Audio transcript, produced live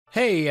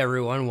Hey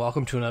everyone,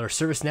 welcome to another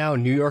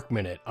Servicenow New York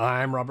Minute.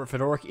 I'm Robert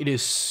Fedoruk. It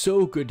is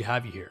so good to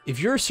have you here. If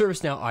you're a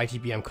Servicenow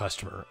ITBM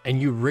customer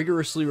and you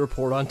rigorously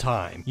report on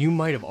time, you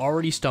might have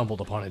already stumbled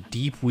upon a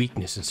deep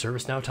weakness in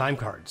Servicenow time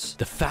cards.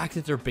 The fact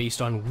that they're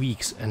based on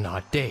weeks and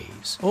not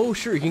days. Oh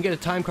sure, you can get a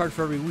time card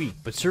for every week,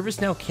 but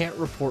Servicenow can't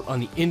report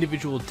on the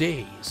individual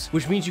days,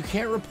 which means you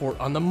can't report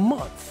on the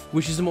month,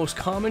 which is the most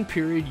common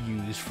period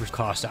used for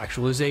cost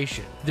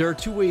actualization. There are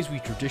two ways we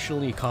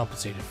traditionally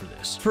compensated for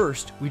this.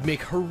 First, we'd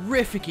make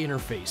horrific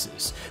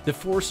interfaces that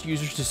force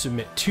users to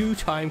submit 2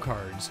 time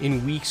cards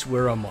in weeks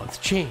where a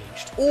month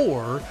changed,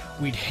 or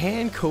we'd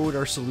hand code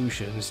our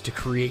solutions to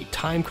create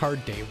time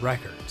card day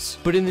records.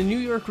 But in the New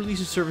York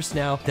release of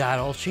Servicenow, that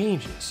all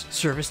changes.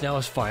 Servicenow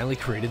has finally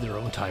created their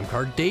own time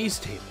card days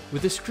table,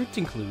 with a script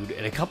include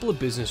and a couple of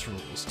business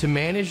rules to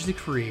manage the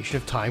creation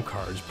of time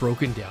cards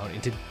broken down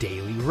into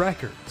daily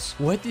records.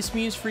 What this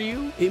means for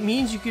you? It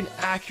means you can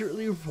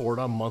accurately report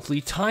on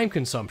monthly time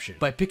consumption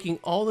by picking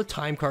all the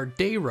time card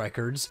day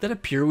records that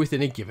appear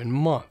within a given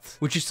month.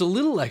 With just a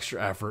little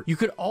extra effort, you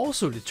could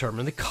also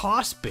determine the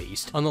cost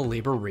based on the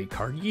labor rate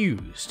card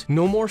used.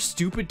 No more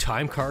stupid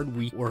time card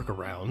week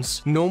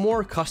workarounds, no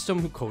more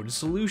custom coded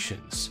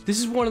solutions. This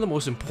is one of the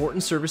most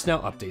important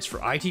Servicenow updates for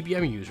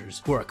ITBM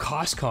users who are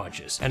cost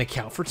conscious and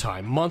account for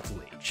time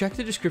monthly. Check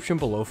the description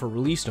below for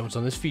release notes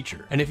on this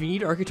feature, and if you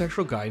need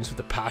architectural guidance with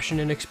the passion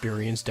and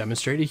experience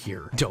demonstrated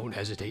here, don't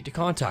hesitate to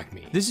contact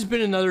me. This has been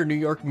another New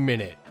York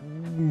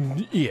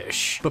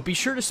Minute-ish, but be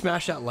sure to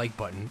smash that like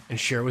button and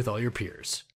share with all your peers.